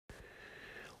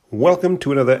Welcome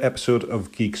to another episode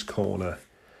of Geeks Corner.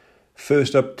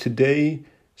 First up today,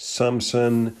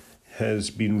 Samsung has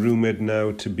been rumoured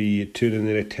now to be turning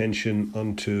their attention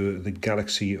onto the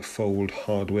Galaxy Fold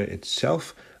hardware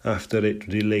itself after it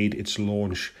delayed its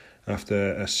launch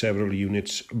after several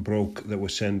units broke that were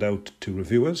sent out to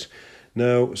reviewers.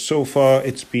 Now, so far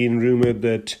it's been rumoured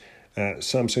that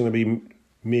Samsung will be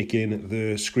making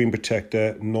the screen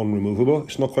protector non-removable.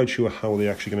 It's not quite sure how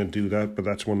they're actually going to do that, but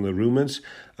that's one of the rumours.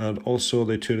 And also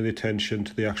they're turning attention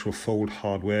to the actual Fold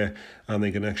hardware, and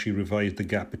they can actually revise the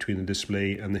gap between the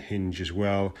display and the hinge as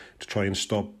well to try and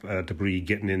stop debris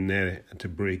getting in there and to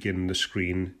break in the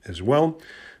screen as well.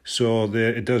 So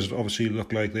it does obviously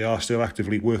look like they are still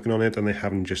actively working on it, and they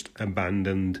haven't just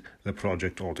abandoned the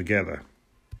project altogether.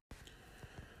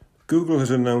 Google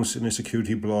has announced in a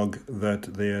security blog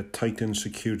that their Titan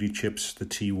security chips, the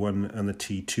T1 and the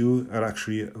T2, are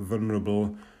actually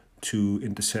vulnerable to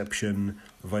interception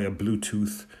via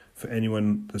Bluetooth for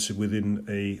anyone that's within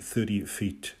a 30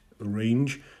 feet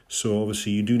range. So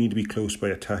obviously you do need to be close by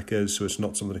attackers, so it's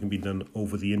not something that can be done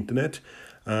over the internet.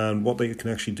 And what they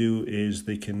can actually do is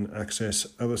they can access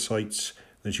other sites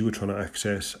that you were trying to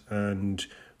access, and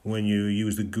when you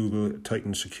use the Google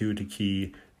Titan security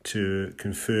key to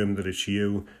confirm that it's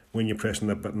you, when you're pressing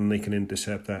that button, they can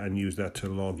intercept that and use that to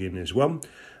log in as well.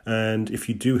 And if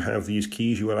you do have these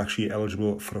keys, you are actually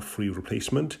eligible for a free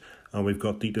replacement, and we've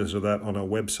got details of that on our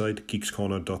website,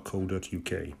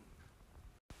 geekscorner.co.uk.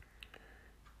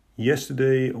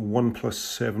 Yesterday, OnePlus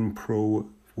 7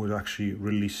 Pro was actually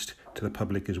released to the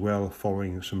public as well,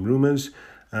 following some rumours,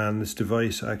 and this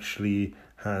device actually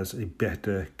has a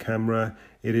better camera.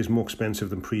 It is more expensive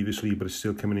than previously, but it's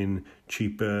still coming in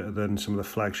cheaper than some of the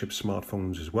flagship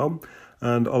smartphones as well.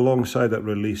 And alongside that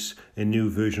release, a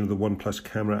new version of the OnePlus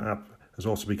Camera app has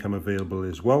also become available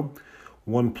as well.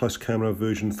 OnePlus Camera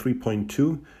version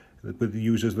 3.2, with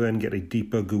users then get a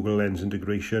deeper Google Lens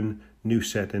integration, new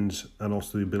settings, and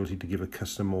also the ability to give a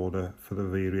custom order for the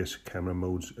various camera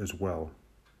modes as well.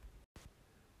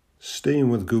 Staying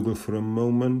with Google for a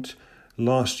moment,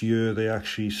 last year they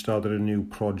actually started a new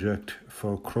project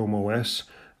for Chrome OS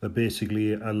that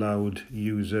basically allowed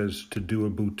users to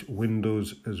dual boot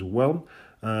Windows as well,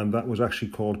 and that was actually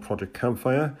called Project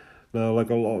Campfire. Now, like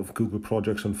a lot of Google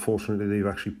projects, unfortunately they've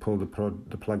actually pulled the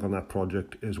plug on that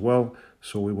project as well,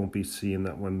 so we won't be seeing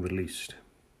that one released.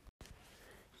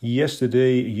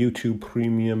 Yesterday, YouTube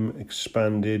Premium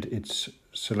expanded its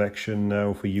selection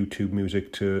now for YouTube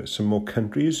Music to some more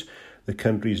countries. The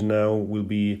countries now will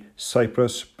be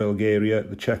Cyprus, Bulgaria,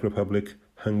 the Czech Republic,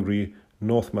 Hungary,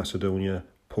 North Macedonia,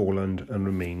 Poland and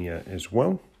Romania as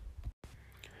well.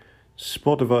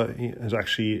 Spotify has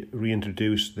actually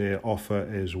reintroduced their offer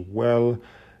as well.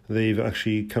 They've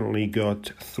actually currently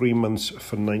got 3 months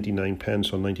for 99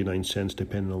 pence or 99 cents,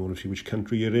 depending on which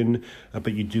country you're in.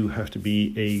 But you do have to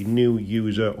be a new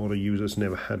user or a user that's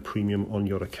never had premium on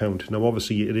your account. Now,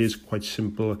 obviously, it is quite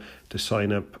simple to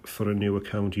sign up for a new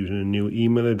account using a new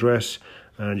email address,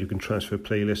 and you can transfer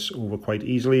playlists over quite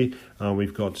easily.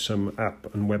 We've got some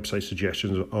app and website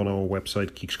suggestions on our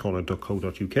website,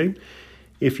 geekscorner.co.uk.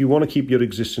 If you want to keep your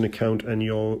existing account and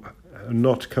you're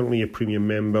not currently a premium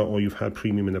member or you've had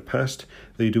premium in the past,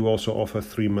 they do also offer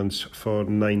 3 months for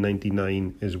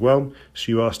 $9.99 as well.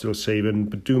 So you are still saving,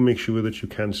 but do make sure that you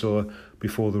cancel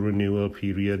before the renewal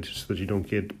period so that you don't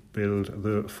get billed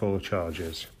the full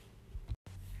charges.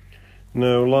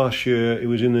 Now, last year it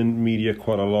was in the media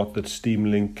quite a lot that Steam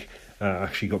Link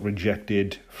actually got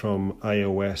rejected from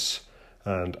iOS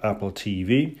and Apple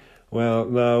TV. Well,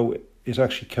 now it's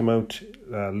actually come out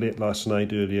late last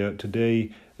night, earlier today,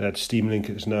 that Steam Link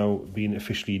has now been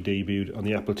officially debuted on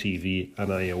the Apple TV and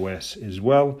iOS as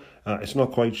well. It's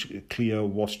not quite clear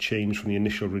what's changed from the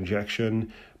initial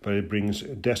rejection, but it brings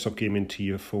desktop gaming to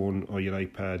your phone or your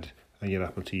iPad and your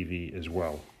Apple TV as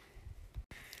well.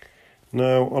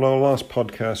 Now, on our last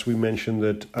podcast, we mentioned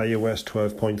that iOS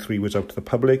 12.3 was out to the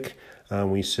public,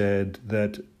 and we said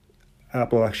that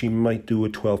Apple actually might do a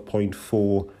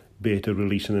 12.4 beta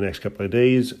release in the next couple of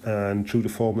days, and true to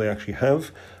form, they actually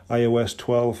have. iOS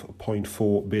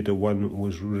 12.4 beta 1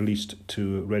 was released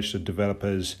to registered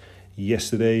developers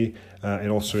yesterday. It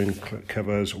also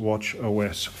covers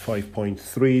watchOS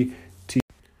 5.3,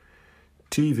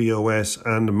 tvOS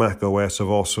and macOS have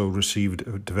also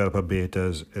received developer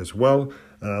betas as well,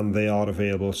 and they are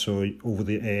available so over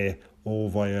the air or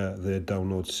via the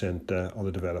download center or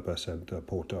the developer center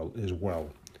portal as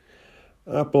well.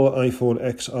 Apple iPhone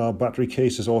XR battery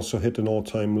case has also hit an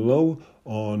all-time low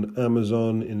on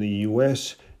Amazon in the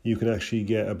US. You can actually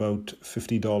get about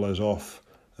 $50 off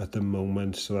at the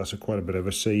moment, so that's quite a bit of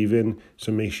a saving.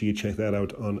 So make sure you check that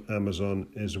out on Amazon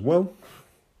as well.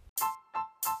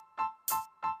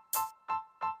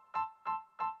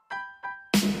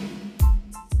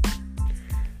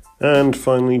 And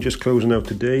finally, just closing out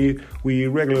today, we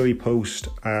regularly post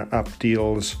app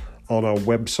deals on our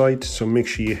website, so make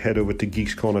sure you head over to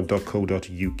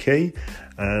geekscorner.co.uk,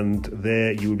 and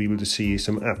there you will be able to see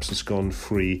some apps that's gone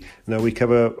free. Now, we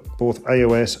cover both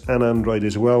iOS and Android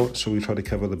as well, so we try to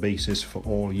cover the basis for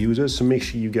all users, so make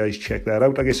sure you guys check that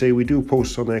out. Like I say, we do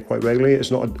post on there quite regularly.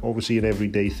 It's not obviously an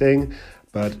everyday thing,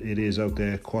 but it is out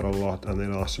there quite a lot, and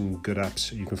there are some good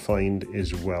apps you can find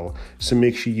as well. So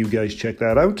make sure you guys check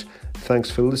that out. Thanks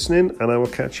for listening, and I will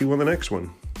catch you on the next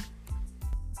one.